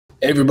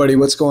Hey everybody,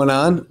 what's going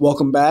on?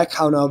 Welcome back.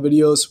 How Now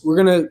Videos. We're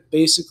going to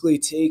basically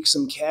take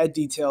some CAD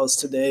details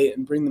today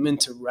and bring them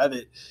into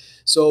Revit.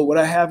 So what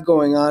I have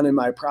going on in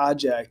my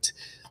project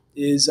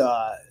is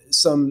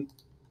some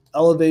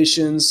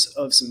elevations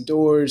of some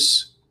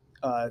doors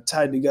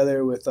tied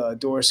together with a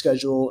door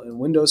schedule and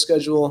window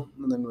schedule,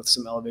 and then with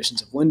some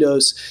elevations of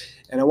windows.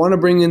 And I want to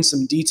bring in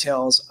some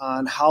details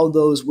on how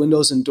those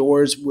windows and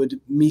doors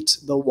would meet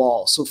the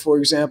wall. So for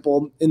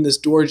example, in this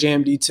door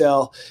jamb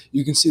detail,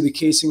 you can see the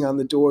casing on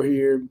the door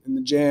here in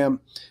the jamb,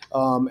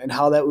 and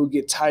how that would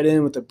get tied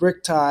in with a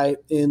brick tie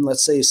in,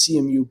 let's say, a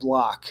CMU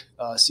block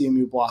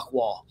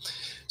wall.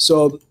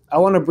 So I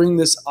want to bring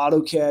this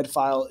AutoCAD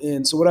file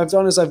in. So what I've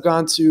done is I've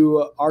gone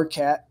to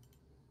ARCAT,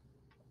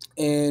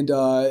 and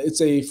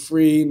it's a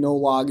free, no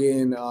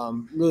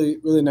login,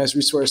 really nice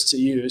resource to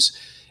use.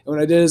 And what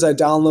I did is I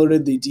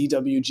downloaded the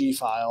DWG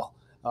file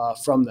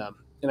from them,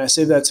 and I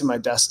saved that to my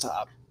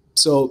desktop.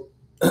 So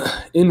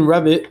in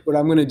Revit, what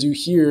I'm going to do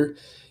here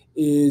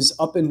is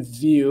up in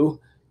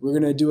View, we're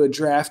going to do a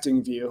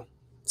drafting view.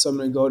 So I'm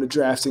going to go to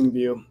drafting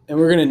view, and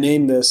we're going to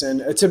name this. And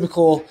a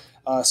typical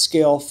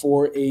scale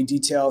for a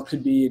detail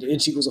could be an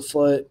inch equals a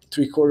foot,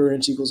 3/4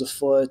 inch equals a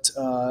foot,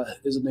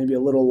 is maybe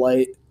a little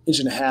light, 1.5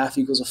 inches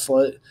equals a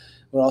foot.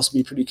 Would also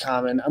be pretty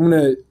common. I'm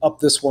going to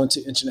up this one to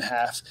 1.5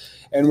 inches,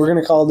 and we're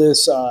going to call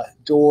this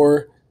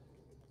door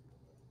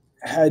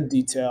head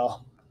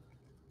detail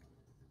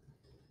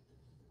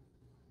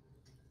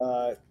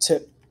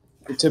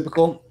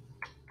typical.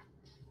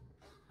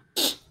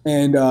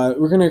 And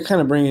we're going to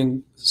kind of bring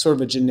in sort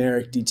of a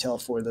generic detail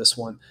for this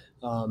one,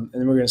 and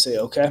then we're going to say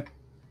OK.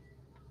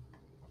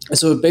 And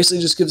so it basically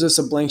just gives us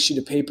a blank sheet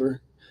of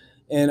paper,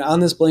 and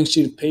on this blank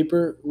sheet of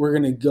paper, we're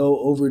going to go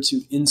over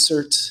to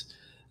Insert,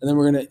 and then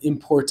we're going to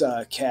import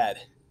CAD.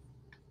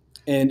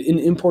 And in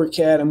import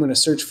CAD, I'm going to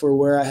search for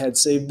where I had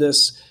saved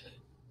this.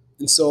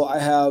 And so I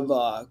have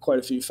quite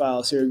a few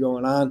files here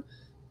going on.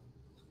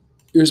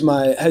 Here's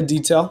my head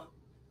detail.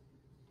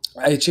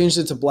 I changed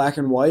it to black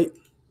and white.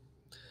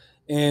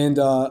 And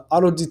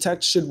auto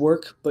detect should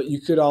work, but you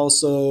could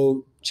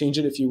also change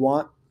it if you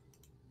want.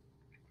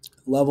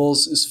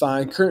 Levels is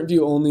fine. Current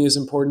view only is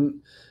important.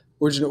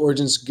 Origin to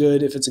origin is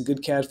good. If it's a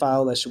good CAD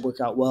file, that should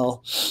work out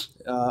well.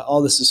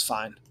 All this is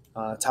fine.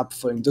 Top of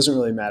footing doesn't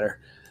really matter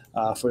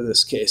for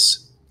this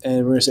case. And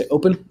we're going to say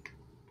open.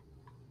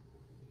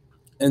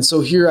 And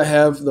so here I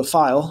have the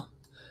file.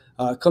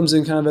 It comes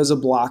in kind of as a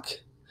block.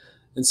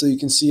 And so you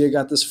can see I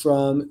got this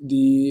from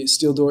the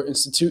Steel Door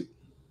Institute.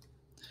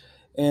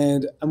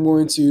 And I'm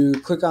going to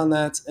click on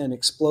that and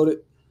explode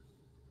it.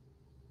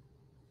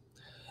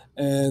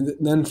 And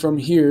then from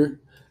here,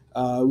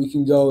 we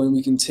can go and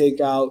we can take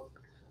out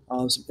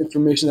some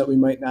information that we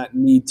might not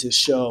need to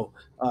show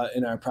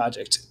in our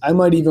project. I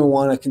might even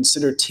want to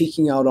consider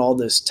taking out all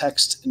this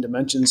text and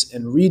dimensions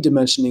and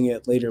redimensioning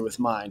it later with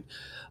mine.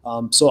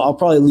 So I'll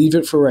probably leave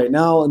it for right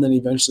now and then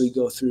eventually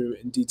go through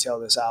and detail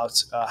this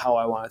out how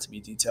I want it to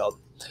be detailed.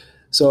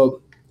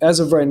 So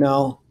as of right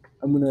now,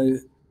 I'm going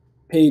to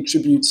pay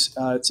tribute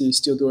to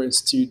Steel Door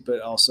Institute,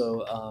 but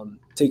also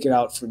take it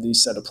out for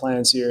these set of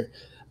plans here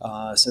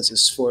since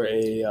it's for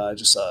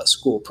just a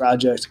school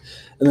project.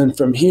 And then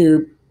from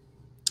here,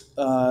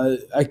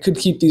 I could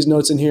keep these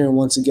notes in here, and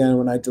once again,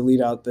 when I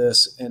delete out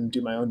this and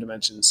do my own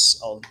dimensions,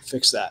 I'll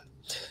fix that.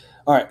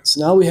 All right, so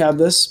now we have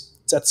this.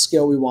 It's at the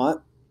scale we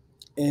want,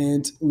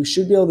 and we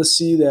should be able to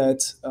see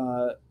that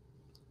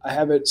I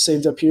have it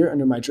saved up here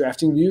under my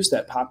drafting views.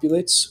 That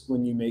populates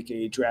when you make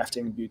a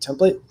drafting view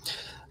template.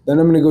 Then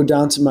I'm going to go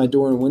down to my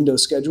door and window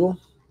schedule,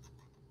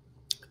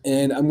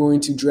 and I'm going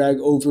to drag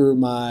over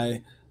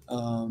my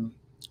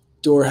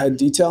door head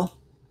detail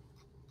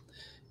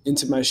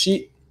into my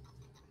sheet.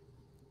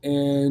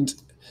 And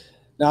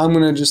now I'm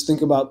going to just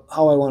think about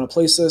how I want to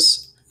place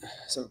this.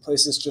 So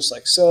place this just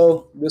like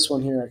so. This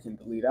one here I can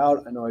delete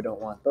out. I know I don't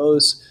want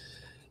those.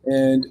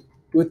 And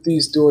with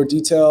these door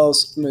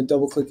details, I'm going to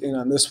double click in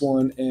on this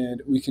one,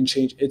 and we can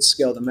change its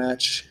scale to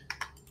match.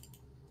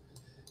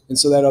 And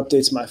so that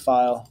updates my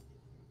file,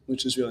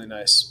 which is really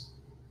nice.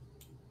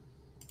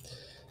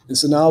 And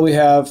so now we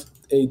have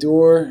a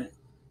door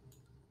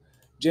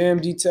jamb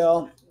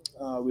detail.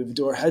 We have a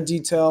door head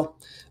detail,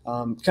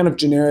 kind of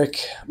generic.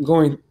 I'm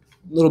going a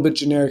little bit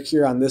generic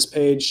here on this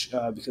page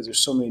because there's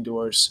so many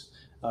doors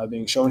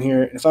being shown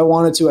here. And if I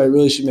wanted to, I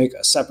really should make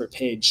a separate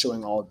page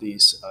showing all of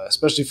these,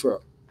 especially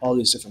for all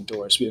these different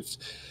doors. We have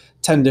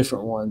 10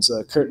 different ones,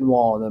 curtain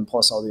wall, and then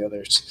plus all the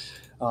others.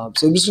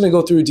 So I'm just going to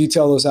go through and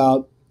detail those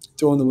out,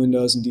 throw in the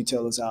windows and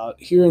detail those out.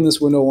 Here in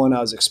this window one, I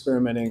was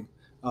experimenting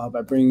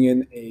by bringing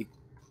in a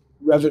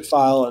Revit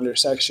file under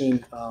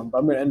section, but I'm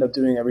going to end up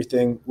doing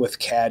everything with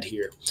CAD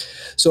here.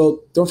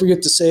 So don't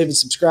forget to save and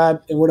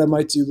subscribe. And what I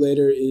might do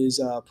later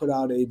is put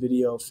out a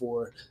video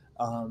for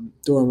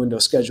door and window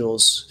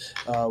schedules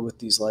with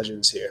these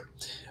legends here.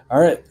 All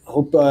right,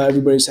 hope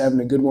everybody's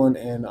having a good one,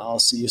 and I'll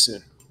see you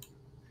soon.